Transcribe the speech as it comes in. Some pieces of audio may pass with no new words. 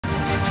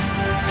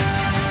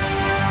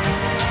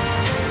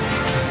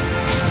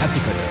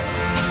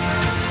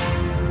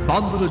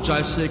Bandula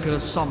Jayasekara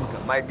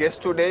Samaga. My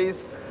guest today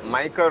is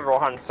Michael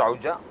Rohan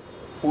Sauja,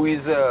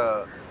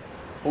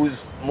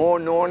 who's more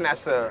known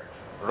as a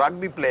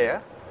rugby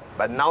player,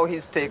 but now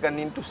he's taken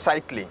into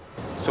cycling.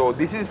 So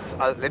this is,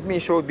 let me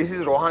show, this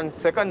is Rohan's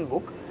second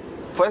book.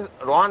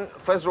 Rohan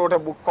first wrote a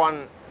book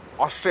on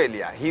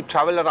Australia. He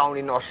traveled around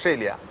in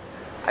Australia.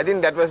 I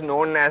think that was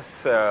known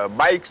as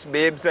Bikes,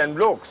 Babes and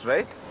Blokes,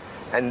 right?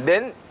 And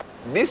then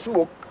this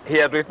book he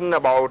had written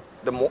about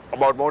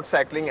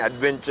motorcycling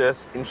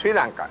adventures in Sri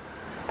Lanka.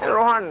 And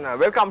Rohan,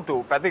 welcome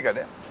to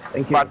Pathikada.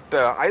 Thank you. But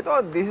I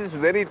thought this is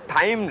very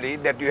timely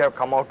that you have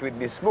come out with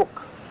this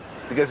book,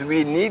 because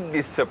we need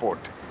this support.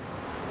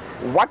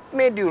 What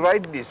made you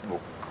write this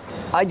book?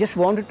 I just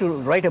wanted to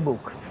write a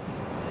book,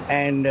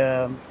 and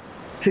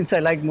since I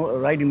like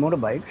riding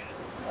motorbikes,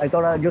 I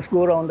thought I'd just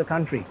go around the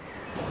country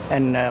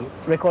and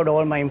record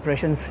all my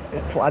impressions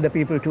for other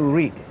people to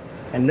read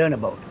and learn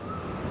about.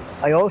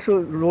 I also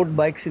rode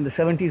bikes in the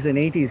 70s and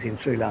 80s in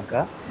Sri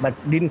Lanka, but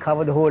didn't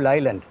cover the whole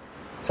island.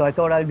 So I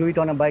thought I'll do it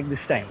on a bike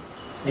this time.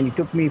 And it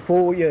took me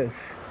 4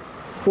 years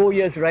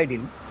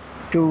riding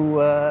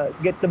to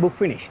get the book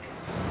finished.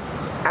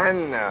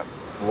 And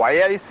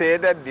why I say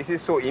that this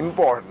is so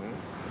important,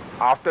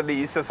 after the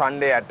Easter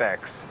Sunday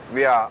attacks,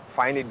 we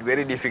find it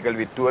very difficult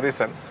with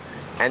tourism,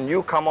 and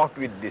you come out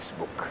with this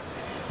book.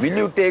 Will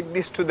you take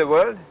this to the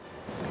world?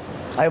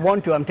 I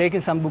want to. I'm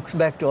taking some books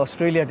back to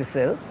Australia to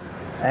sell.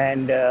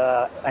 And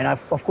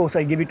of course,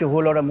 I give it to a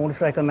whole lot of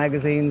motorcycle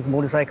magazines,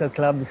 motorcycle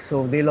clubs,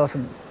 so they'll also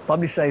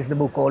publicize the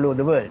book all over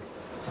the world.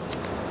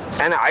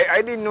 And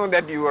I didn't know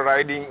that you were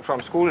riding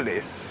from school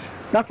days.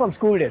 Not from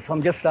school days,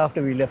 from just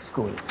after we left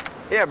school.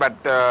 Yeah, but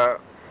I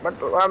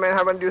mean,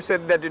 haven't you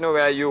said that, you know,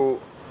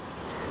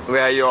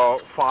 where your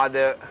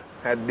father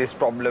had this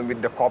problem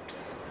with the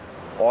cops,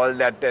 all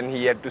that, and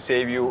he had to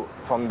save you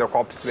from the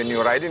cops when you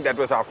were riding? That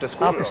was after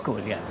school? After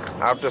school, yeah.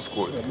 After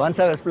school. Once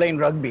I was playing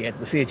rugby at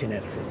the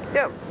CHNFC.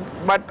 Yeah,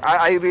 but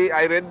I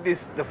read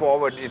this, the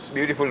foreword, it's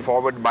beautiful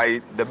foreword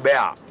by the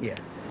Bear, yeah,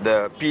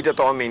 the Peter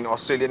Thomine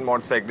Australian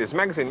Motorcyclist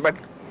magazine, but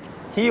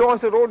he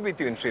also rode with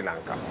you in Sri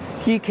Lanka.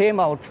 He came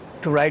out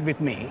to ride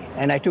with me,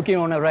 and I took him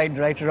on a ride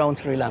right around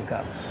Sri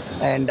Lanka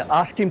and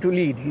asked him to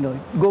lead, you know,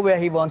 go where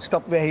he wants,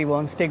 stop where he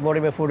wants, take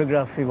whatever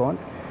photographs he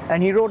wants.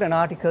 And he wrote an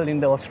article in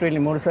the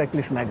Australian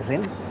Motorcyclist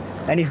magazine,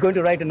 and he's going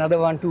to write another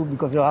one too,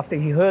 because after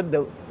he heard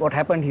what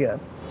happened here,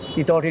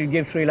 he thought he'd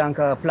give Sri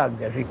Lanka a plug,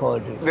 as he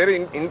called it.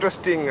 Very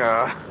interesting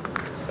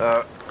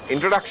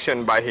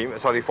introduction by him,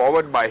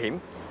 forward by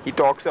him. He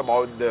talks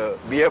about the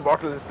beer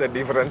bottles, the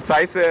different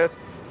sizes.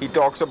 He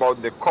talks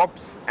about the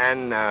cops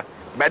and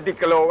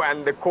Batikalo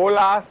and the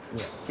colas.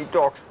 Yeah. He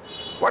talks.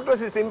 What was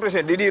his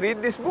impression? Did he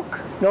read this book?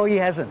 No, he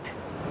hasn't.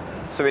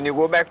 So when you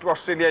go back to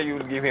Australia, you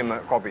will give him a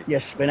copy?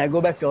 Yes, when I go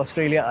back to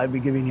Australia, I'll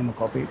be giving him a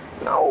copy.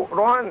 Now,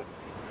 Rohan,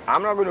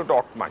 I'm not going to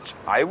talk much.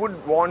 I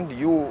would want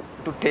you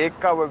to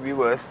take our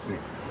viewers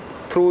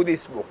through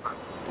this book.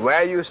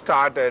 Where you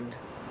started,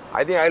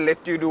 I think I'll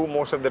let you do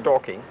most of the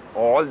talking,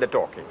 all the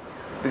talking,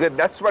 because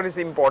that's what is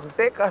important.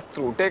 Take us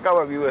through, take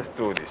our viewers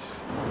through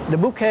this. The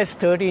book has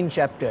 13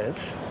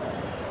 chapters.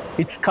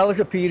 It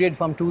covers a period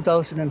from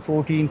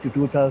 2014 to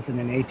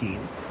 2018,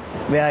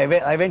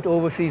 where I went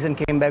overseas and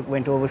came back,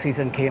 went overseas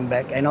and came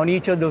back. And on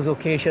each of those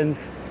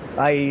occasions,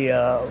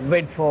 I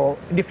went for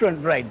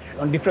different rides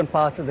on different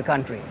parts of the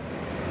country.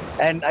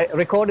 And I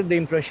recorded the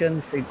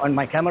impressions on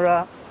my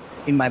camera,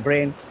 in my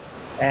brain,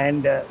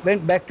 and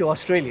went back to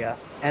Australia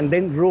and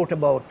then wrote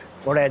about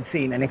what I had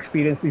seen and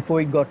experienced before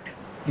it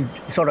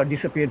sort of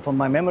disappeared from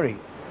my memory.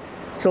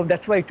 So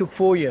that's why it took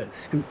 4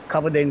 years to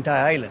cover the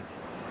entire island.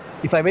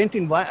 If I went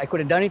I could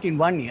have done it in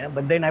 1 year,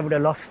 but then I would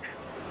have lost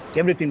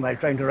everything while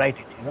trying to write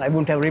it. You know, I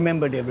wouldn't have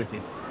remembered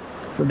everything.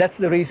 So that's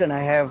the reason I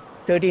have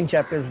 13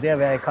 chapters there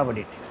where I covered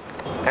it.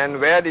 And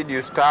where did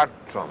you start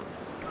from?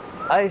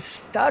 I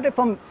started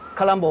from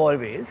Colombo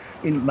always,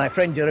 in my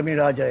friend Jeremy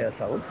Rajaya's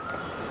house,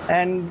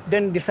 and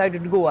then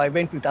decided to go. I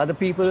went with other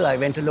people, I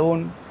went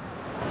alone,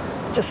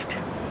 just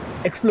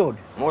explored.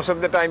 Most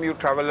of the time you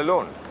travel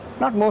alone?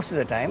 Not most of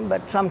the time,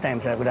 but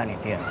sometimes I've done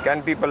it, yeah.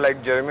 Can people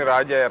like Jeremy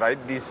Rajaya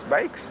ride these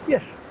bikes?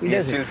 Yes,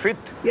 He's still fit?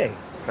 Yeah.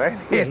 Right?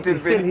 Yeah, he's still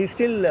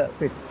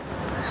fit.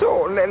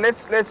 So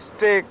let's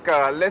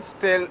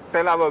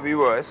tell our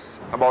viewers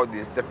about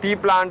this. The tea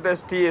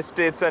planters, tea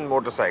estates and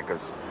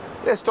motorcycles.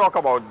 Let's talk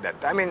about that.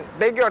 I mean,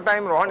 take your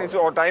time, Rohan.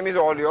 Time is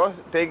all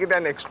yours. Take it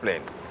and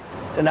explain.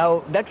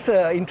 Now, that's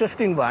an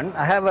interesting one.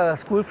 I have a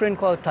school friend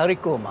called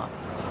Tariq Omar.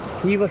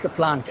 He was a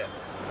planter.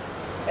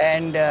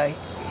 And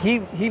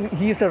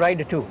he's a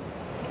rider too.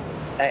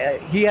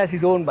 He has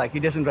his own bike. He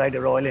doesn't ride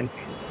a Royal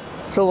Enfield.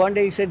 So one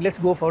day he said, let's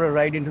go for a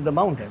ride into the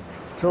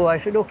mountains. So I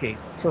said, okay.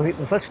 So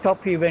the first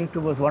stop he went to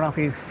was one of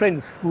his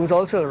friends who was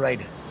also a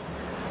rider.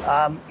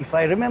 If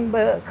I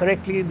remember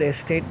correctly, the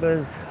estate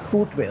was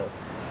Hootville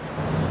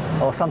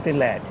or something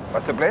like that.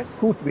 What's the place?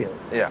 Hootville.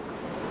 Yeah.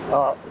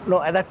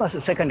 No, that was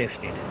the second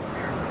estate.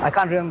 I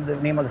can't remember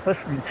the name of the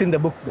first. It's in the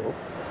book though.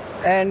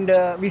 And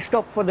we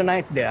stopped for the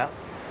night there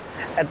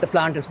at the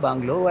planter's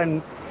bungalow,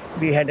 and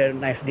we had a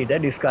nice dinner,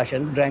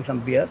 discussion, drank some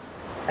beer.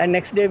 And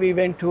next day we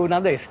went to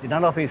another estate,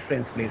 none of his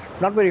friends' place,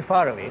 not very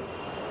far away.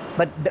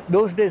 But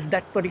those days,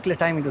 that particular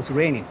time, it was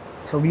raining.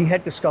 So we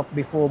had to stop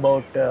before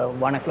about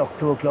 1 o'clock,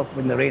 2 o'clock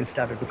when the rain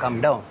started to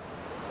come down.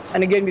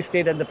 And again, we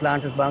stayed at the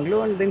planters'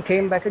 bungalow and then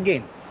came back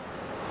again.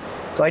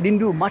 So I didn't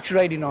do much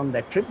riding on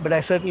that trip, but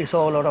I certainly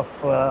saw a lot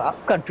of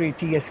upcountry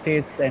tea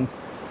estates and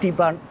tea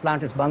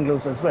planters'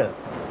 bungalows as well.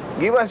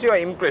 Give us your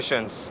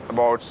impressions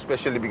about,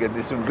 especially because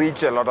this will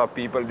reach a lot of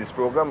people, this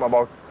program,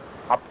 about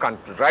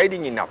upcountry,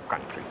 riding in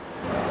upcountry.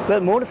 Well,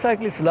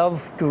 motorcyclists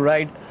love to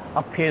ride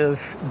up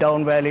hills,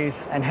 down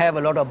valleys, and have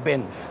a lot of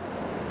bends.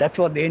 That's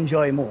what they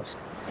enjoy most.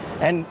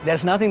 And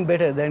there's nothing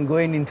better than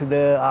going into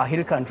the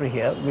hill country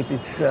here with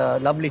its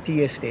lovely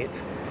tea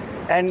estates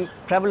and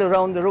travel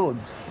around the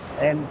roads.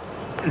 And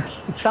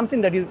it's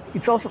something that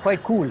it's also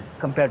quite cool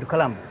compared to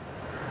Colombo.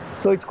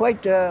 So it's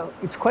quite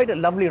a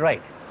lovely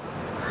ride.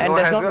 And No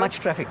there's hassle? not much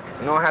traffic.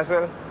 No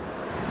hassle?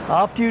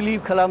 After you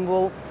leave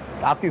Colombo,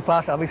 after you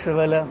pass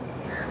Avisavela,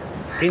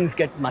 things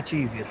get much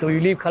easier. So you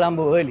leave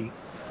Colombo early,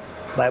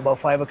 by about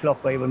 5 o'clock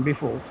or even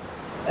before.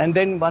 And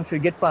then once you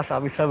get past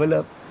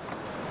Avisavela,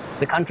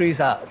 the country is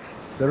ours.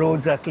 The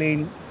roads are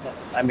clean.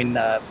 I mean,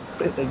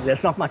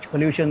 there's not much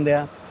pollution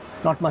there,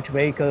 not much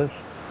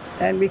vehicles,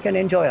 and we can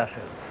enjoy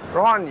ourselves.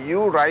 Rohan,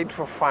 you ride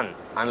for fun,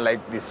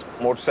 unlike these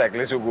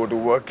motorcyclists who go to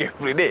work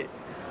every day.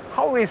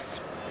 How is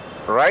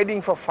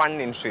riding for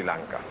fun in Sri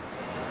Lanka?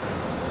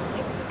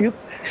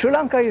 Sri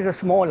Lanka is a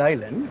small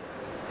island,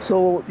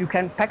 so you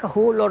can pack a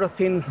whole lot of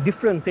things,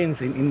 different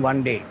things in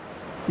one day.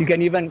 You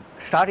can even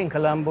start in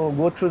Colombo,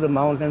 go through the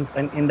mountains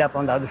and end up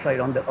on the other side,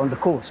 on the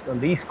coast, on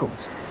the east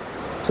coast.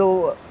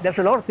 So there's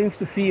a lot of things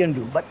to see and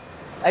do. But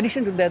in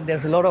addition to that,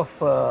 there's a lot of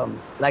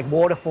like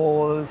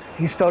waterfalls,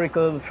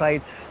 historical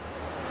sites,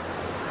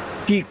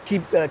 tea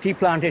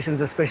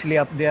plantations, especially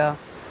up there,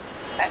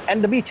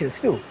 and the beaches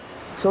too.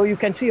 So you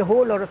can see a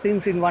whole lot of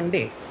things in one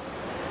day.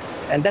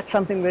 And that's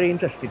something very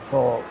interesting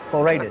for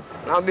riders.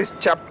 Now this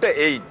chapter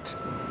 8,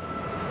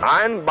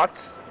 Iron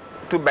Butts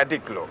to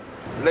Batiklo.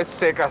 Let's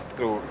take us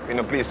through,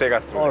 please take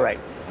us through. All right.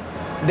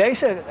 There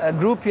is a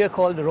group here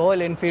called the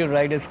Royal Enfield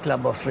Riders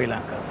Club of Sri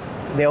Lanka.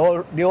 They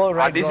all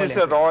ride This is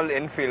a Royal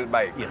Enfield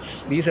bike?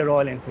 Yes, these are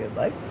Royal Enfield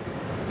bike.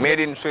 Made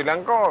in Sri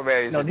Lanka or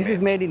where is it? No, this is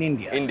made in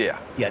India. India.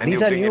 Yeah, And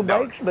these you are bring new it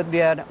down. bikes, but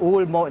they are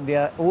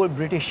old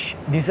British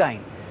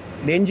design.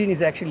 The engine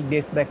is actually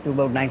dates back to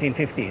about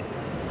 1950s.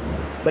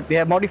 But they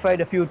have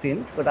modified a few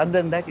things, but other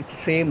than that, it's the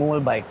same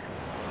old bike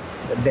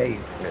that there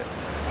is. Yeah.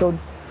 So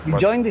we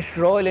joined this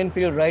Royal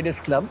Enfield Riders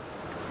Club,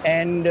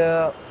 and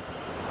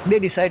they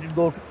decided to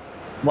go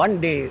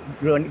one-day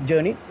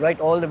journey right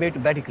all the way to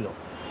Batiklo.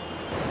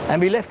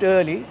 And we left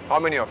early. How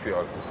many of you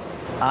all?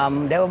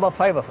 There were about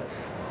 5 of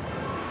us.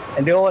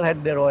 And they all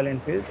had their Royal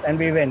Enfields, and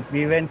we went.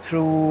 We went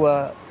through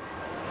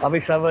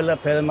Avisavala,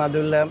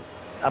 Bandula,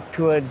 up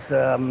towards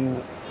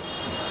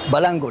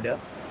Balangoda,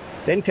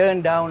 then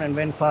turned down and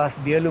went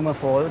past Dialuma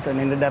Falls and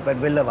ended up at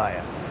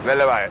Vellavaya.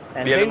 Vellavaya.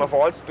 And Dialuma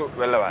Falls to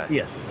Vellavaya.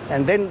 Yes.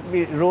 And then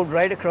we rode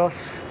right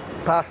across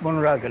past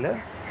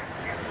Monragala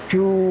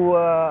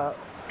to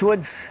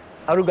towards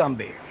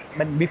Arugambe.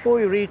 But before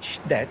you reach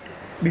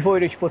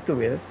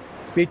Pottuvel,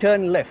 we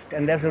turn left,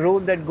 and there's a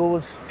road that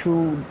goes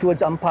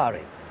towards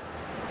Ampare,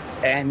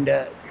 and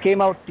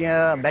came out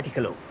near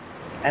Batiklo,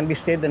 and we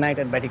stayed the night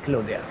at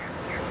Batiklo there.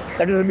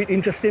 That was a bit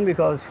interesting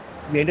because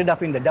we ended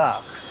up in the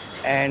dark,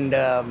 and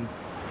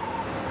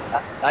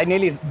I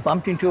nearly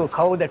bumped into a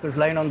cow that was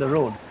lying on the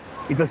road.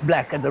 It was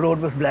black, and the road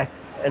was black,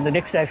 and the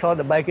next I saw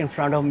the bike in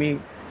front of me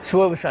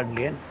swerve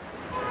suddenly, and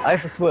I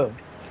also swerved,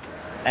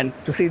 and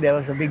to see there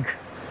was a big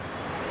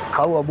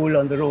cow or bull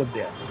on the road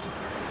there,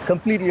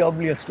 completely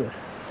oblivious to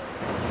us.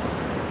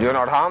 You're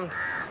not harmed?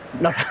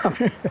 Not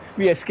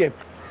we escaped.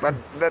 But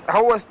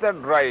how was that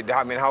ride?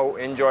 I mean, how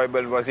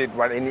enjoyable was it?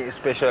 What, any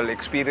special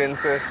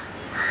experiences?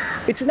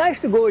 It's nice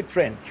to go with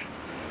friends.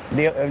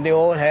 They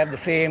all have the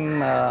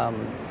same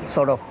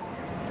sort of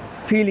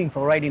feeling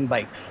for riding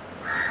bikes.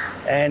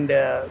 And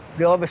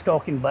they always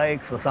talk in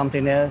bikes or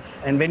something else.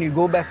 And when you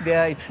go back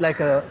there, it's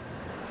like a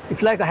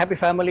happy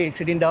family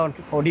sitting down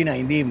for dinner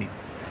in the evening.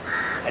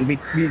 And we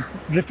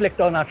reflect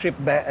on our trip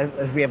back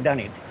as we have done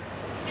it.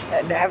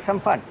 And have some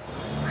fun.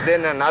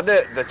 Then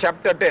the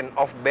chapter 10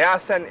 of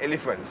bears and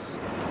elephants.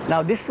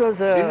 Now this was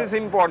This is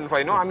important for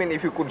I mean,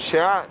 if you could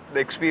share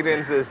the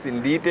experiences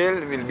in detail,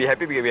 we'll be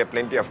happy because we have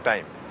plenty of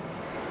time.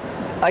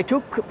 I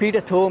took Peter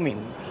Thomin.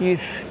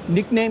 His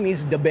nickname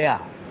is The Bear.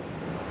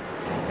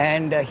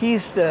 And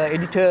he's the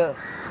editor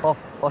of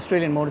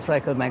Australian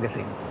Motorcycle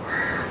Magazine.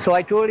 So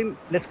I told him,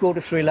 let's go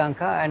to Sri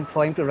Lanka and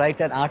for him to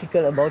write an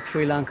article about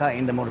Sri Lanka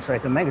in the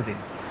Motorcycle Magazine.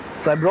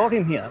 So I brought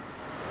him here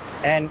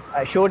and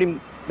I showed him,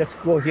 let's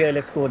go here,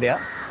 let's go there.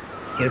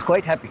 He was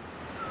quite happy.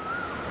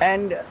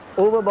 And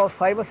over about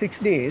 5 or 6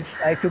 days,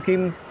 I took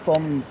him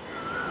from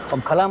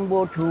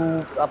Colombo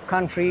to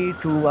upcountry,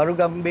 to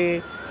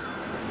Arugambe,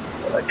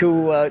 to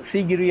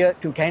Sigiriya,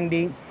 to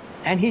Kandy,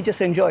 and he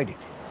just enjoyed it.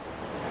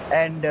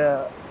 And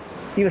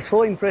he was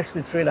so impressed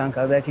with Sri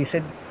Lanka that he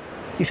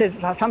said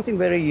something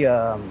very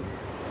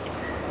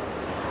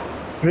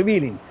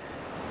revealing.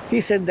 He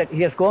said that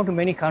he has gone to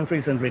many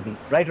countries and ridden,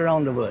 right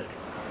around the world.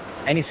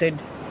 And he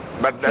said...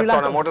 But Sri that's on a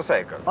Lanka's-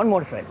 motorcycle. On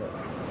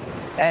motorcycles.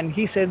 And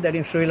he said that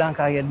in Sri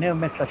Lanka he had never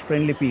met such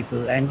friendly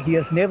people and he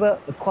has never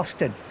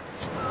accosted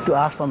to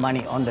ask for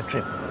money on the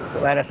trip.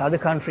 Whereas other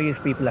countries,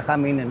 people are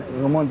coming and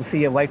you want to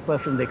see a white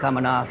person, they come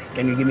and ask,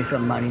 can you give me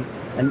some money?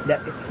 And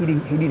that, he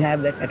didn't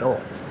have that at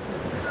all.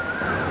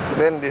 So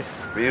then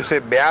this, you say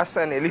bears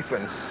and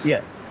elephants.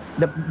 Yeah.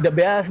 The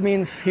bears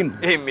means him.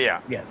 Him,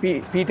 yeah. Yeah.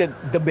 Peter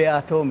the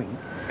bear told me.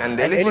 And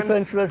the And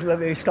elephants? was where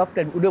we stopped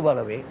at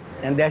Udavalaway,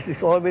 and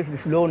there's always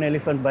this lone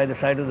elephant by the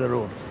side of the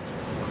road.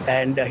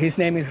 And his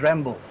name is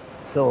Rambo.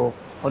 So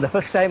for the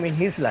first time in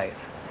his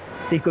life,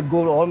 he could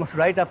go almost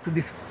right up to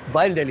this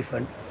wild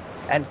elephant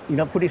and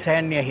put his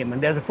hand near him.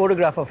 And there's a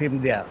photograph of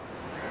him there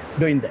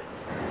doing that.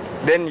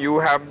 Then you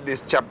have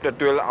this chapter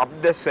 12, Up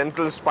the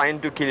Central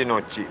Spine to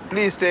Kilinochchi.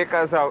 Please take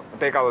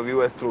our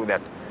viewers through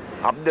that.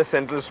 Up the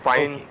Central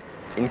Spine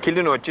in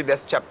Kilinochchi,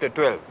 that's chapter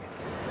 12.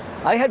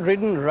 I had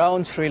ridden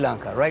around Sri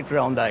Lanka, right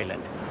around the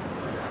island.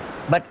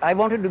 But I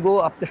wanted to go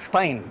up the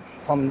spine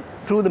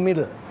through the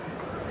middle.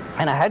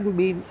 And I had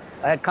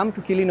come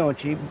to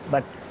Kilinochchi,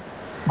 but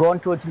gone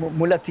towards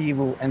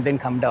Mullaitivu and then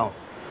come down.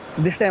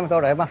 So this time I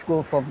thought I must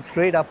go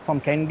straight up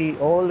from Kandy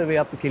all the way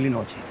up to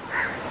Kilinochchi.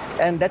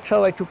 And that's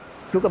how I took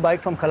a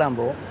bike from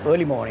Colombo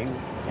early morning.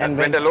 And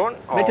went alone?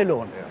 Went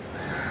alone.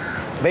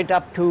 Yeah. Went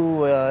up to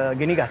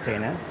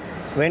Genigatena,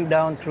 went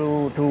down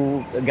through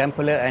to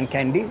Gampala and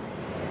Kandy,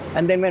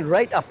 and then went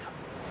right up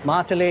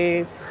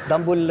Matale,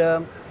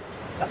 Bandula,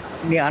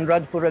 near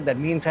Anuradhapura, that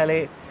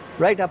Meentale,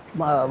 right up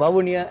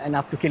Vavuniya and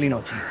up to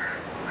Kilinochchi.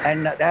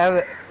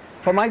 And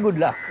for my good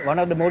luck, one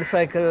of the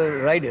motorcycle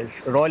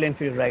riders, Royal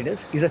Enfield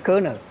riders, is a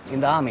colonel in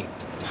the army.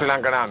 Sri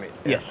Lankan Army?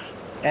 Yes.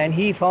 And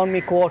he found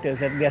me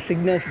quarters at their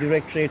Signals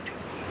Directorate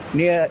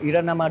near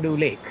Iranamadu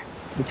Lake,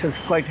 which was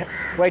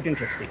quite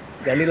interesting,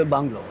 their little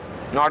bungalow.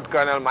 Not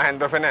Colonel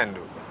Mahendra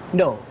Fernandu?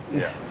 No.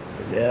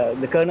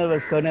 The colonel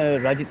was Colonel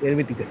Rajit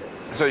Ervitikada.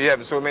 So you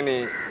have so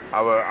many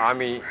our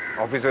army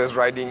officers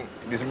riding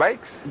these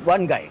bikes?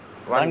 One guy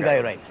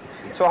rides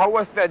this. Yeah. So how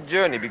was that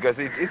journey? Because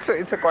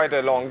it's quite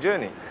a long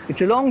journey.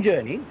 It's a long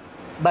journey,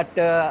 but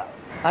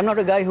I'm not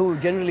a guy who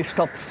generally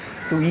stops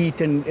to eat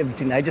and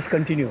everything. I just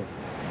continue.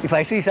 If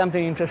I see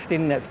something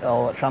interesting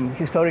or some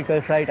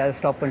historical site, I'll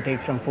stop and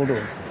take some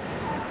photos.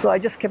 So I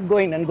just kept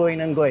going and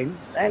going and going.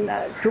 And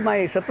to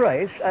my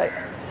surprise,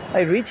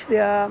 I reached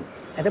there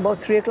at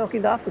about 3 o'clock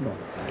in the afternoon.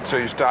 So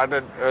you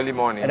started early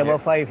morning? At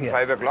about 5 here.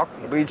 5 o'clock,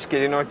 reached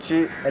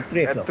Kilinochchi at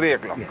 3 o'clock. At 3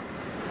 o'clock. Yeah.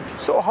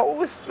 So how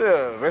was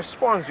the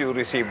response you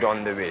received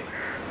on the way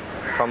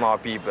from our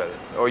people?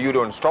 Or you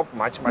don't stop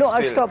much, but no, still...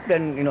 I stopped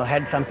and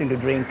had something to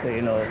drink,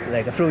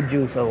 like a fruit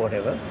juice or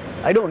whatever.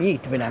 I don't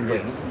eat when I'm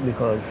going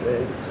because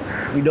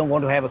we don't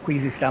want to have a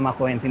queasy stomach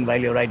or anything while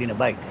you're riding a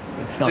bike.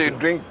 It's not. So you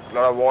drink a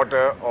lot of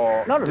water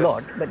or... Not a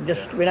lot, but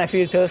just when I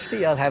feel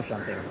thirsty, I'll have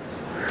something.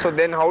 So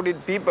then how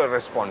did people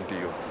respond to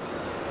you?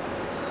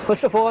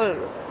 First of all,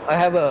 I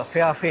have a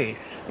fair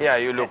face. Yeah,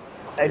 you look...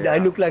 I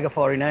look like a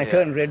foreigner. I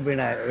turn red when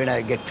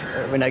I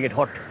get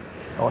hot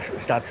or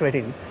start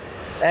sweating.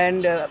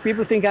 And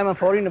people think I'm a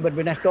foreigner, but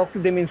when I talk to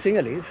them in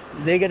Sinhalese,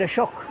 they get a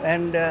shock,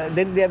 and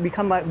then they have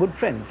become my good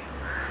friends.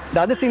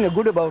 The other thing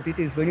good about it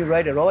is when you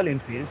ride a Royal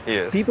Enfield,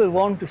 people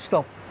want to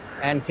stop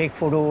and take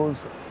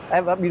photos.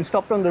 I've been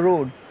stopped on the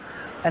road,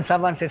 and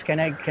someone says, "Can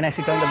I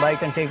sit on the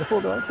bike and take a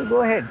photo?" I said,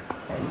 "Go ahead."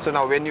 So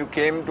now when you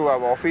came to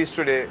our office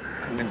today,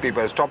 did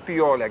people stop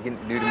you or like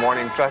during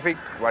morning traffic?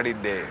 What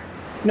did they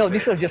No, say?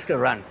 this was just a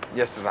run.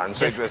 Just a run.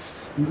 So Just it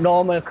was...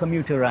 normal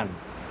commuter run.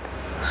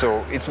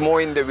 So it's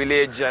more in the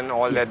village and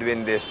all that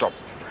when they stop.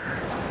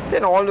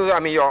 Then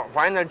your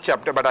final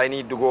chapter, but I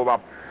need to go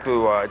up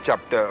to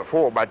chapter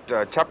 4, but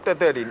chapter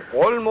 13,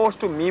 almost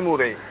to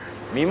Mimure.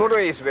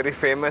 Mimure is very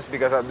famous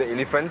because of the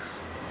elephants.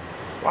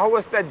 How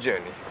was that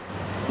journey?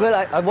 Well,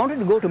 I wanted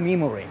to go to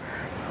Mimure.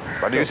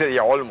 But you said,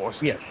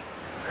 almost. Yes.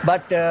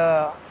 But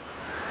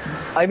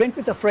I went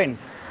with a friend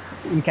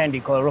in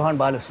Kandy called Rohan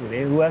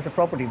Balasure, who has a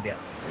property there.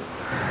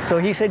 So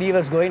he said he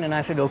was going, and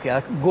I said, okay,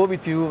 I'll go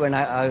with you, and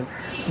I'll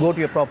go to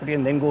your property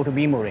and then go to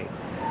Mimure.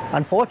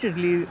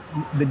 Unfortunately,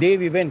 the day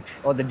we went,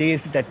 or the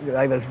days that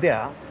I was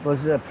there,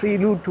 was a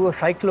prelude to a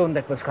cyclone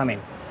that was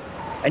coming.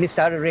 And it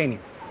started raining.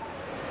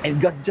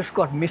 And it just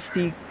got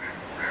misty,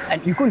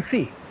 and you couldn't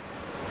see.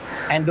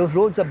 And those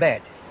roads are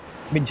bad,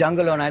 with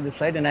jungle on either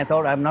side, and I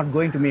thought, I'm not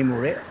going to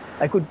Mimure.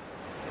 I could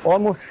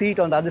almost see it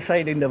on the other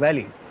side in the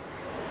valley.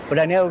 But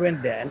I never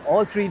went there. And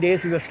all 3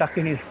 days we were stuck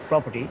in his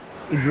property.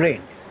 It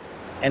rained.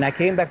 And I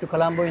came back to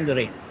Colombo in the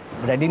rain.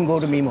 But I didn't go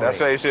to Mimure. That's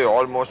why you say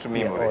almost to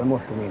Mimure. Yeah,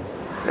 almost to Mimure.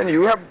 Then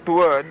you have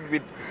toured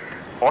with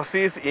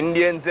Aussies,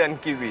 Indians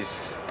and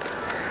Kiwis.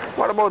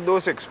 What about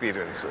those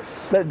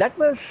experiences? Well, that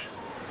was...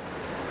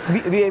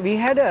 We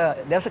had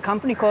there's a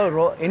company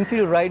called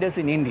Enfield Riders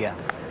in India.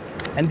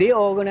 And they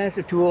organized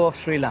a tour of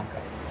Sri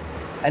Lanka.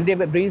 And they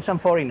were bringing some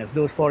foreigners,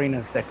 those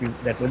foreigners that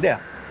were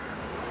there.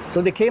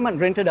 So they came and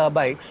rented our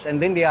bikes,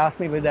 and then they asked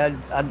me whether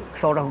I'd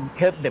sort of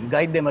help them,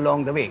 guide them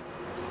along the way.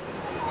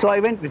 So I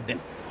went with them.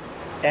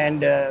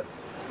 And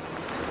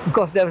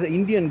because there was an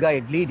Indian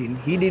guide leading,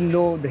 he didn't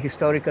know the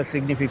historical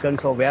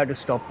significance or where to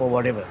stop or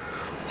whatever.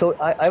 So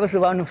I was the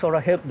one who sort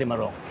of helped them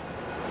around.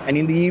 And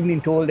in the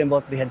evening told them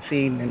what they had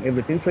seen and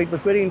everything. So it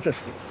was very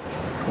interesting.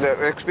 The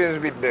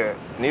experience with the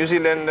New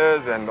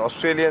Zealanders and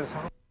Australians,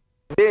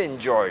 they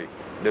enjoy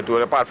the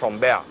tour apart from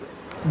there.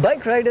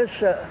 Bike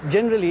riders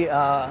generally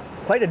are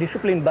quite a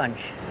disciplined bunch.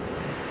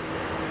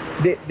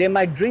 They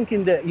might drink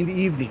in the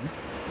evening,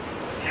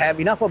 have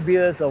enough of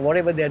beers or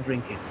whatever they're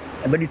drinking.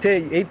 But you tell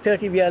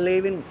 8:30 we are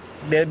leaving,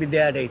 they'll be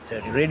there at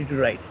 8:30, ready to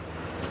ride.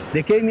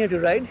 They came here to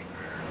ride.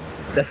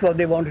 That's what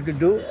they wanted to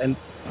do, and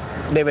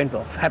they went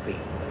off happy.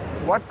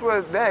 What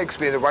was their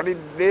experience? What did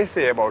they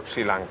say about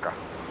Sri Lanka?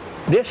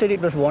 They said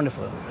it was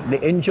wonderful.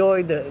 They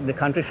enjoyed the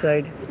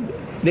countryside.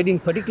 They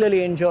didn't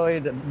particularly enjoy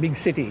the big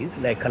cities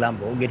like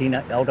Colombo. Getting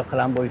out of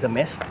Colombo is a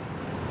mess.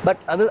 But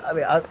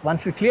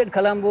once we cleared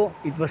Colombo,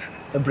 it was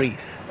a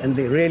breeze, and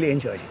they really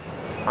enjoyed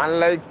it.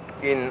 Unlike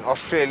in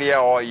Australia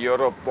or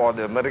Europe or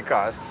the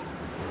Americas,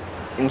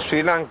 in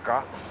Sri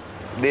Lanka,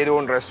 they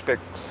don't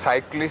respect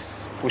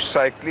cyclists, push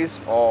cyclists,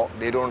 or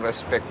they don't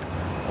respect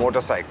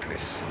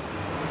motorcyclists.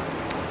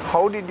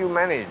 How did you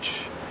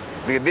manage?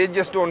 They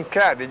just don't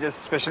care. They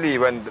just, especially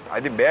when I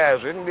think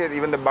bears,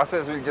 even the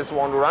buses will just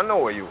want to run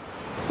over you.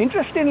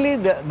 Interestingly,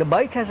 the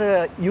bike has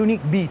a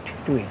unique beat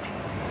to it,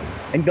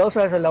 and it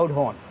also has a loud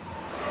horn.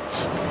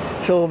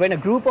 So when a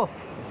group of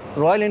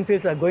Royal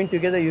Enfields are going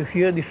together, you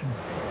hear this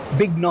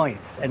big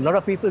noise, and a lot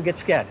of people get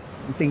scared,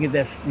 thinking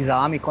there's an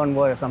army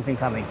convoy or something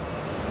coming,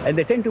 and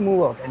they tend to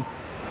move out. And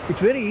it's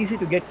very easy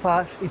to get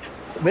past. It's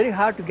very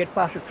hard to get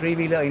past a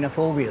three-wheeler in a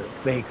four-wheel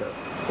vehicle,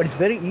 but it's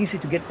very easy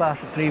to get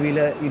past a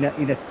three-wheeler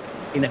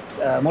in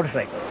a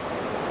motorcycle,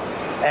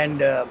 and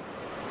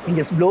you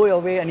just blow your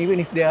way. And even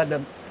if there are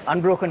the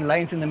unbroken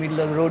lines in the middle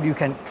of the road, you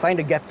can find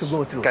a gap to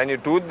go through. Can you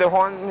toot the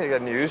horn?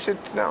 Can you use it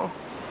now?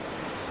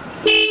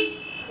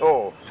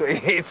 Oh, so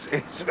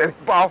it's very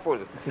powerful.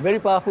 It's a very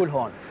powerful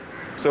horn.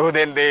 So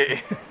then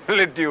they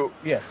let you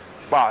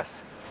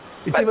pass.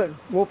 It's even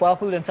more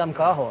powerful than some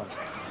car horns.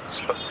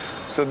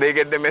 So they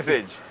get the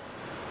message.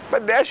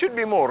 But there should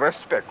be more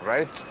respect,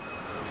 right?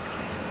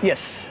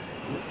 Yes,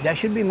 there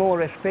should be more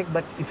respect,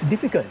 but it's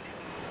difficult.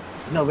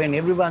 When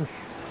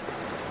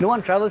no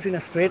one travels in a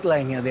straight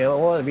line here. They're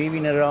all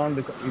weaving around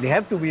because they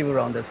have to weave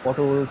around. There's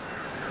potholes,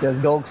 there's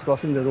dogs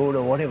crossing the road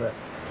or whatever.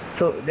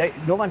 So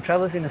no one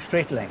travels in a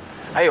straight line.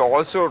 I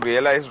also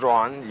realized,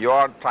 Ron,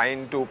 you're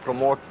trying to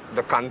promote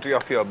the country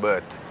of your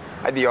birth.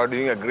 I think you're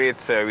doing a great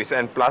service,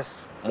 and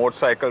plus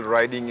motorcycle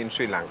riding in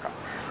Sri Lanka.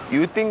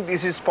 You think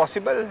this is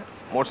possible?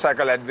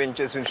 Motorcycle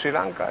adventures in Sri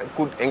Lanka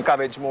could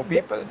encourage more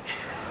people?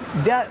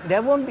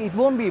 It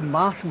won't be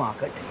mass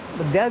market,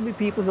 but there'll be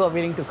people who are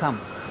willing to come.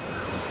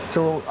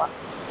 So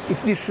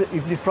if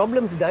these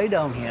problems die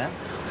down here,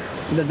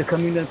 the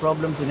communal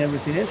problems and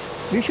everything else,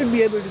 we should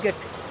be able to get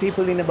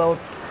people in about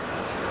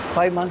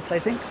 5 months, I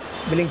think,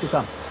 willing to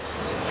come.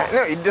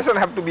 No, it doesn't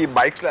have to be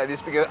bikes like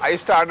this, because I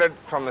started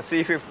from a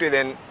C50,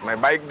 then my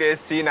bike days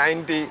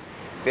C90,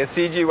 then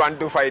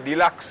CG125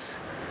 Deluxe,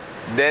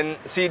 then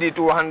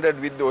CD200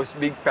 with those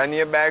big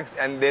pannier bags,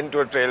 and then to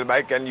a trail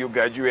bike, and you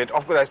graduate.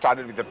 Of course, I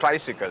started with a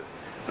tricycle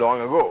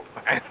long ago,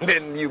 and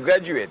then you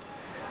graduate.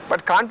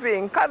 But can't we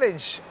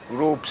encourage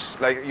groups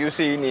like you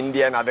see in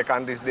India and other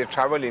countries? They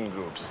travel in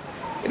groups.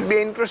 It'll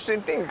be an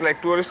interesting thing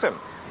like tourism.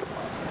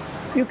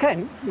 You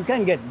can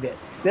get there.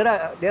 There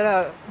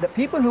are the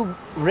people who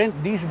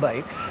rent these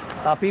bikes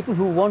are people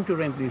who want to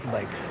rent these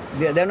bikes.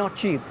 They're not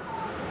cheap,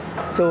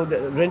 so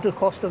the rental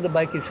cost of the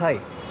bike is high.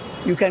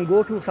 You can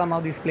go to some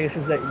of these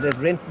places that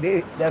rent.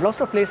 There are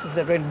lots of places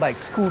that rent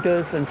bikes,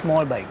 scooters and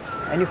small bikes,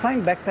 and you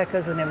find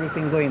backpackers and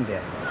everything going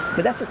there.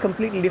 But that's a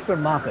completely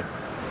different market.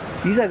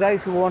 These are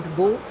guys who want to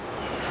go.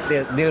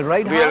 They'll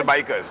ride hard. Real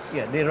bikers.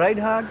 Yeah, they ride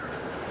hard.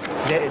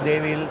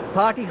 They will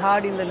party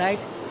hard in the night.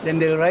 Then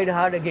they'll ride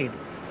hard again.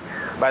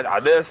 But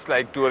others,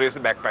 like tourist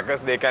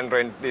backpackers, they can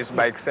rent these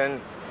bikes and...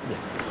 Yeah.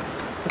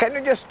 Can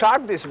you just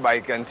start this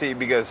bike and see,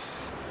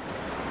 because...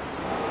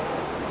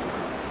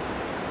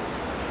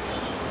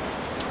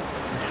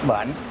 This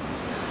one.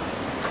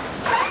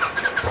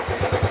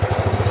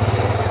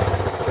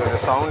 So the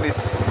sound is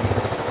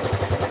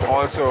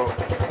also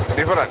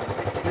different.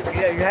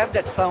 Yeah, you have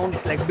that sound.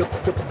 It's like dup,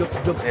 dup,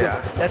 dup, dup, Yeah.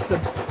 dup. That's the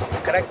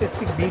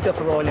characteristic beat of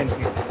a Royal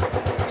Enfield.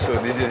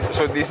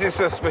 So this is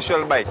a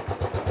special bike.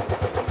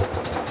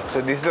 So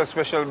this is a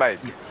special bike.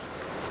 Yes.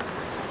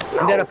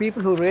 And there are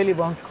people who really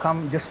want to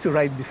come just to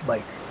ride this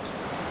bike.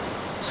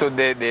 So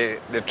they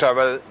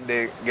travel,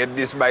 they get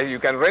this bike. You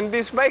can rent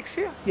these bikes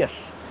here?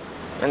 Yes.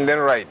 And then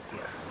ride? Yeah.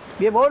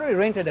 We have already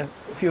rented a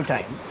few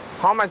times.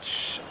 How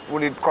much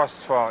would it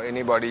cost for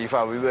anybody if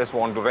our viewers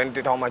want to rent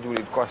it? How much would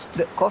it cost?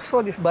 The cost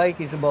for this bike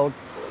is about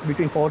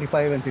between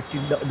 $45 and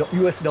 $50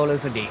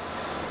 US a day.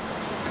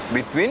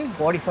 Between?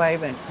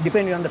 45 and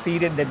depending on the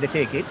period that they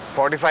take it.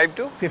 45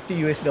 to? $50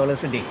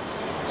 US a day.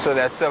 So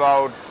that's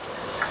about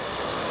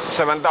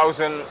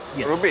 7,000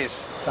 Yes. rupees.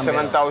 Somewhere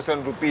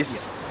 7,000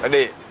 rupees a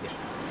day.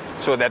 Yes.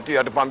 So that you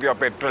have to pump your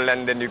petrol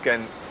and then you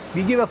can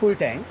We give a full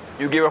tank,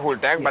 You give a full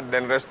tank, but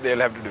then rest they'll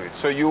have to do it.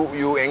 So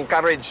you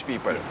encourage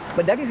people.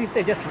 but that is if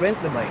they just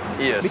rent the bike,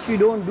 Yes. which we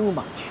don't do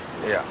much.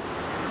 Yeah.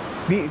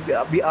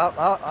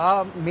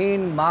 Our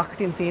main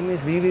marketing theme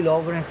is we will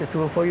organize a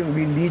tour for you,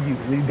 we'll lead you,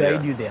 we'll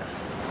guide you there.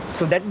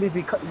 So that means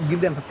we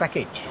give them a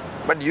package.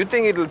 But you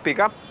think it will pick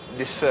up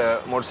this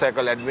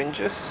motorcycle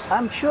adventures?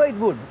 I'm sure it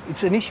would.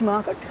 It's a niche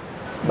market,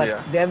 but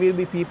there will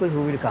be people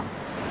who will come.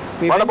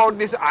 What about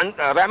these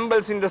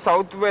rambles in the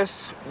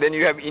southwest? Then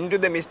you have into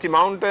the Misty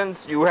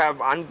Mountains, you have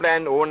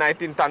unplanned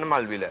overnight in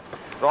Tanamalville.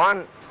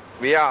 Rohan,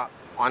 we are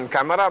on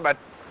camera, but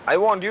I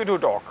want you to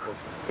talk.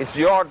 It's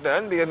your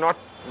turn.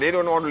 They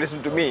don't want to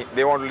listen to me,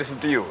 they want to listen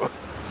to you.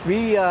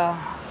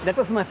 That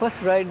was my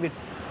first ride with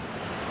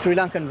Sri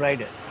Lankan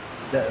riders,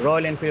 the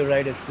Royal Enfield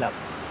Riders Club.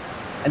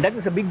 And that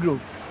was a big group.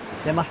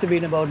 There must have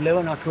been about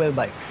 11 or 12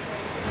 bikes.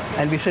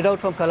 And we set out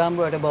from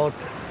Colombo at about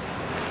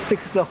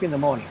 6 o'clock in the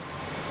morning.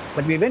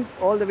 But we went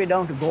all the way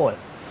down to Galle.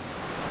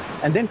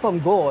 And then from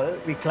Galle,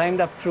 we climbed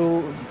up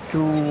through to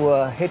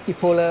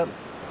Hettipola,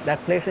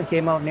 that place, and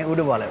came out near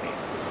Udavalave.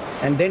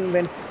 And then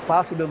went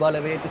past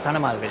Udavalave to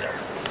Tanamalville.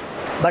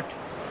 But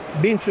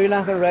being Sri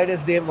Lankan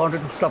riders, they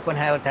wanted to stop and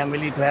have a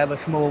family, to have a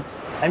smoke.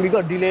 And we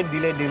got delayed,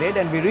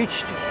 and we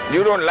reached...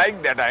 You don't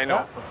like that, I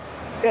know.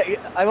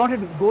 Yeah, I wanted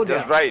to go there.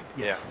 That's right,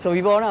 yes. So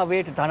we were on our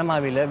way to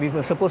Tanamalville. We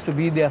were supposed to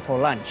be there for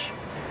lunch.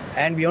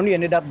 And we only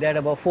ended up there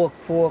about 4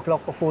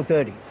 o'clock or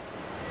 4:30.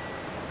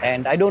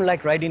 And I don't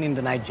like riding in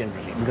the night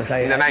generally because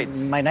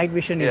my night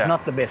vision is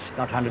not the best,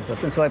 not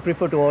 100%. So I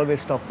prefer to always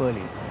stop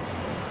early.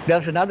 There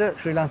was another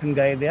Sri Lankan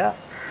guy there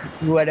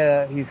who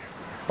had his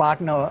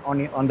partner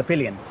on the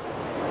pillion.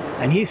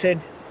 And he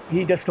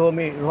just told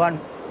me,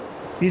 Rohan,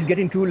 he's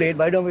getting too late.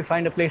 Why don't we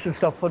find a place and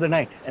stop for the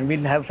night and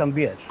we'll have some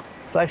beers?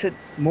 So I said,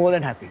 more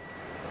than happy.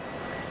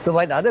 So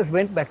while the others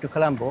went back to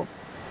Colombo,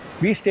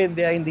 we stayed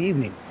there in the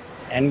evening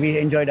and we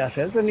enjoyed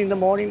ourselves, and in the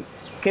morning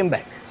came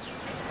back.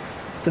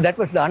 So that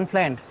was the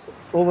unplanned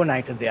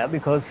overnighter there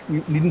because we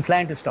didn't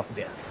plan to stop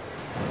there.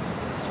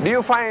 Do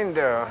you find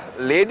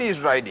ladies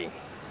riding?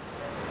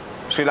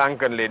 Sri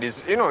Lankan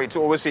ladies, it's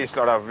overseas, a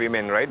lot of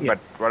women, right? Yeah. But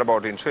what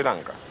about in Sri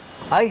Lanka?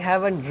 I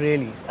haven't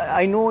really.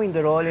 I know in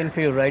the Royal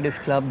Enfield Riders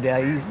Club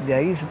there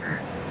is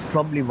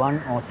probably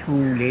 1 or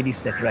 2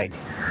 ladies that ride.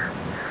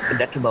 But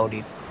that's about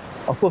it.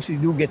 Of course, you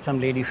do get some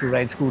ladies who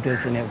ride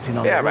scooters and everything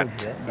on the road.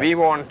 But we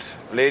want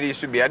ladies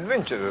to be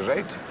adventurous,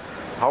 right?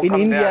 In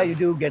India, you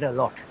do get a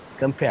lot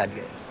compared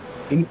here.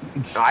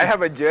 I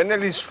have a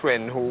journalist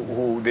friend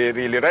who they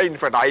really ride. In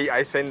fact,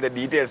 I send the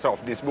details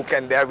of this book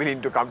and they are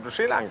willing to come to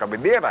Sri Lanka,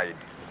 but they ride.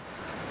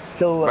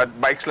 So,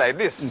 but bikes like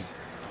this.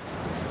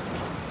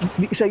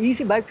 It's an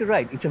easy bike to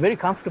ride. It's a very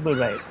comfortable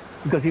ride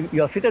because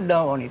you're seated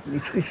down on it.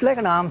 It's like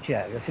an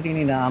armchair. You're sitting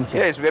in an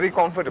armchair. Yeah, it's very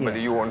comfortable.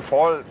 You won't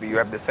fall. You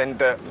have the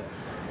center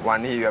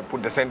one here. You have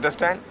put the center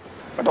stand.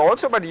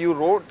 But you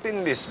wrote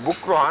in this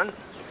book, Rohan,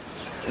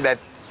 that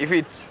if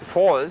it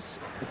falls,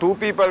 2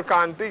 people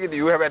can't pick it.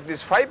 You have at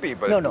least 5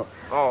 people. No.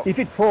 Oh. If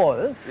it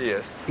falls,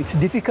 it's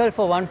difficult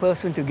for one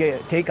person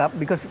to take up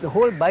because the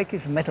whole bike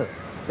is metal.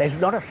 There's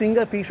not a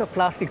single piece of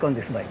plastic on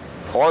this bike.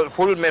 All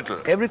full metal?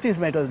 Everything is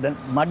metal. The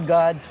mud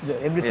guards,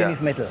 everything is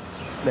metal.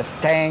 The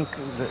tank,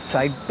 the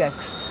side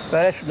packs.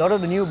 Whereas a lot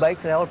of the new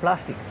bikes are all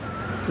plastic.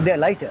 So they're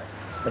lighter.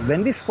 But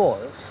when this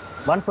falls,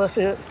 one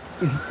person,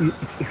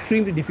 it's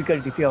extremely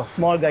difficult if you're a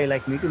small guy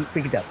like me to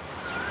pick it up.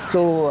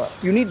 So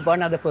you need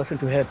one other person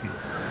to help you.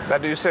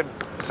 But you said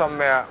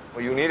somewhere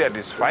you need at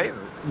least 5?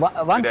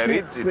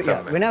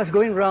 When I was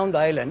going around the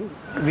island,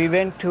 we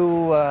went to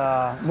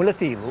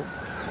Mullaitivu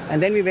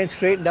and then we went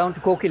straight down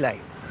to Kokilai.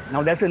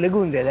 Now there's a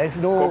lagoon there, there's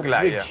no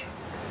bridge.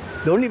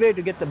 Yeah. The only way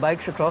to get the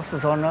bikes across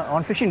was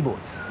on fishing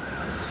boats.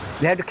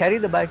 They had to carry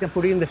the bike and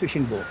put it in the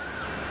fishing boat.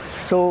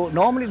 So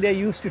normally they're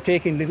used to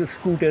take in little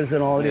scooters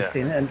and all this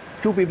thing, and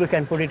 2 people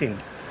can put it in.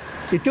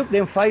 It took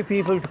them 5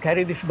 people to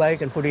carry this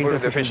bike and put it into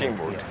the fishing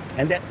boat. Yeah.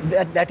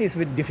 And that is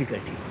with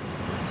difficulty.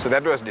 So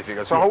that was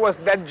difficult. So how was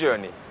that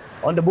journey?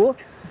 On the boat?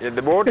 Yeah,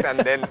 the boat and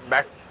then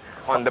back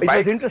on the bike? It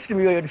was interesting.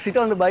 You had to sit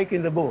on the bike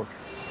in the boat.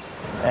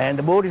 And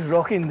the boat is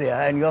rocking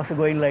there and you're also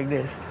going like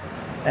this.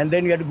 And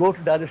then you have to go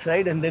to the other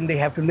side and then they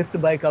have to lift the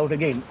bike out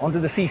again onto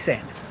the sea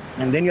sand.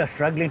 And then you're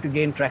struggling to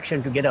gain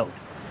traction to get out.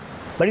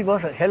 But it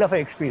was a hell of an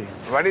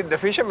experience. What did the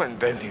fishermen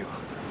tell you?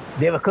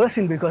 They were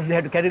cursing because they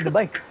had to carry the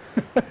bike.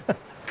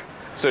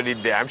 So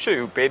did they? I'm sure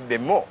you paid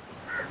them more.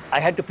 I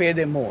had to pay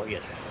them more,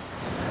 yes.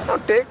 Now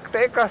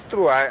take us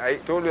through. I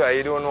told you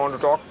I don't want to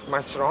talk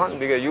much, Rohan,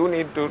 because you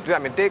need to,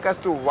 take us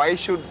through why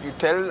should you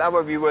tell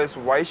our viewers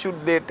why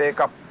should they take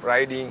up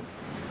riding?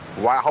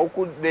 How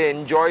could they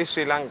enjoy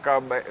Sri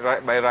Lanka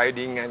by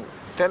riding? And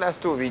tell us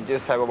too, we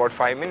just have about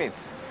 5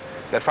 minutes.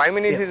 That 5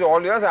 minutes is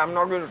all yours, I'm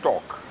not going to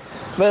talk.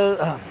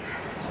 Well,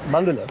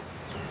 Bandula,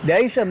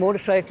 there is a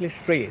motorcyclist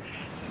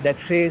phrase that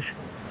says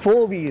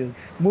 4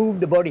 wheels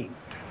move the body,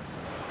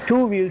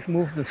 2 wheels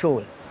move the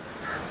soul.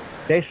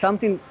 There is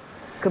something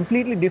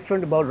completely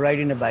different about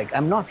riding a bike.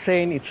 I'm not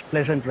saying it's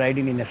pleasant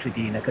riding in a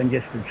city, in a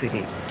congested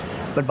city.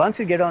 But once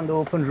you get on the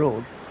open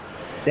road,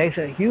 there's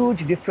a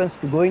huge difference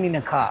to going in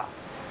a car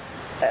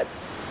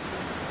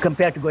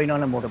compared to going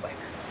on a motorbike.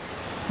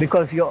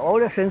 Because all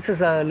your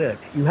senses are alert.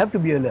 You have to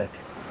be alert.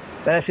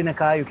 Whereas in a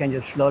car, you can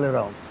just slow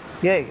around.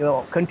 Yeah,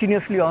 you're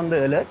continuously on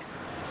the alert,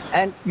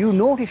 and you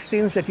notice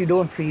things that you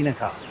don't see in a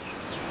car.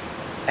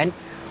 And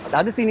the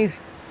other thing is,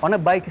 on a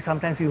bike,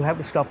 sometimes you have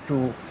to stop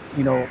to,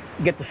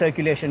 get the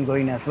circulation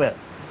going as well.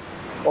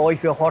 Or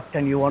if you're hot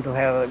and you want to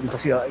have,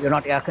 because you're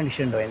not air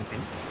conditioned or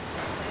anything,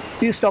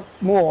 so you stop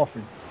more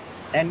often.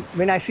 And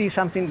when I see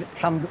some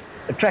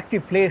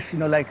attractive place,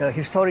 like a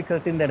historical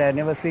thing that I've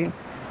never seen,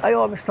 I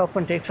always stop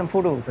and take some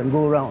photos and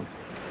go around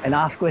and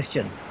ask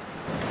questions.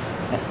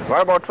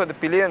 What about for the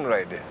pillion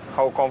ride?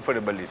 How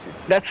comfortable is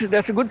it?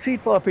 That's a good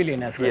seat for a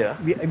pillion as well.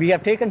 Yeah. We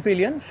have taken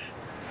pillions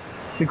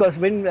because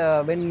when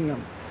the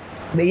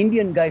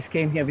Indian guys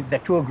came here with the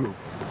tour group,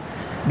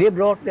 they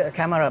brought a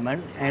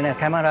cameraman and a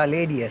camera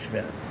lady as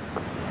well.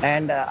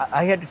 And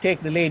I had to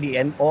take the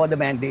lady or the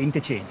man, they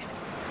interchanged.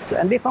 So,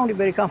 and they found it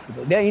very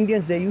comfortable. They're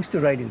Indians, they're used to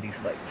riding these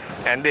bikes.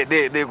 And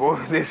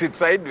they sit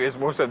sideways,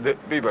 most of the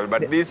people,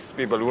 but these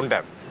people wouldn't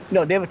have.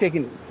 No, they were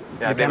taking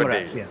the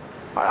cameras. Yeah.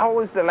 How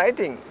was the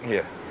lighting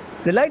here?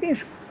 The lighting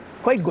is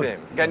quite good.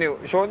 Same. Can you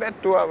show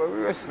that to our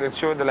viewers? Let's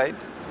show the light.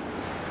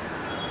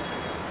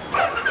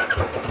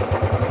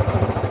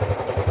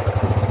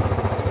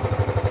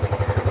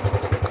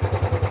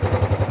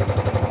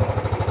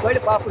 It's quite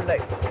a powerful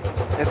light.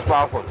 It's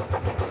powerful.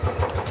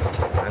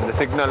 And the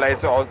signal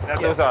lights,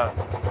 those are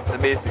the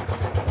basics.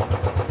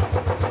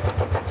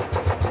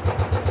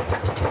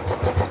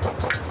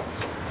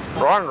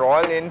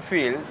 Royal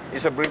Enfield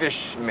is a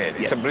British made.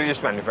 It's a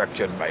British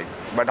manufactured bike.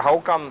 But how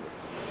come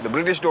the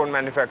British don't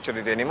manufacture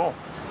it anymore?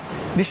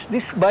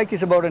 This bike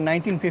is about a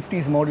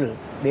 1950s model.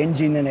 The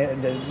engine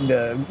and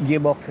the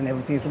gearbox and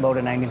everything is about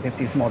a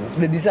 1950s model.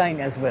 The design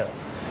as well.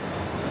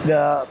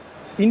 The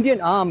Indian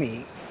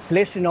Army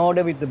placed an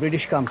order with the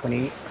British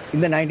company in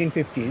the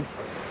 1950s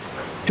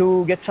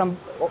to get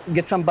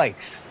some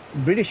bikes.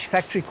 British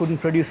factory couldn't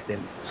produce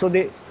them, so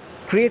they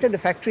created a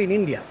factory in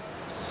India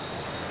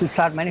to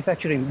start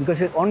manufacturing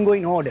because it's an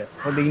ongoing order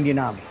for the Indian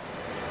Army.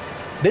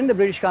 Then the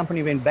British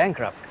company went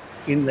bankrupt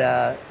in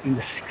the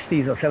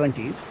 60s or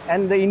 70s,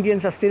 and the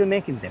Indians are still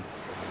making them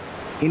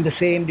in the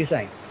same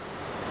design,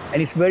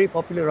 and it's very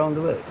popular around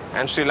the world.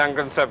 And Sri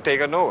Lankans have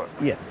taken over.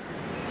 Yeah.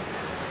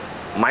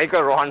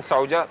 Michael Rohan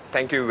Sauja,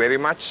 thank you very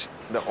much.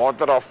 The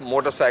author of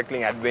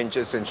Motorcycling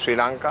Adventures in Sri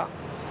Lanka,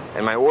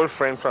 and my old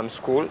friend from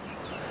school.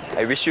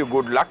 I wish you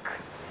good luck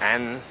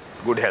and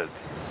good health.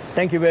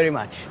 Thank you very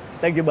much.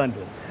 Thank you,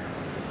 Bandula.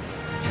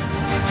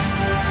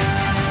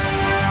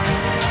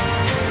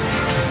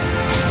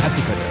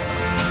 Pathikada.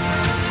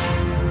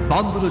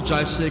 Bandula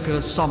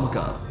Jayasekara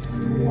Samaka.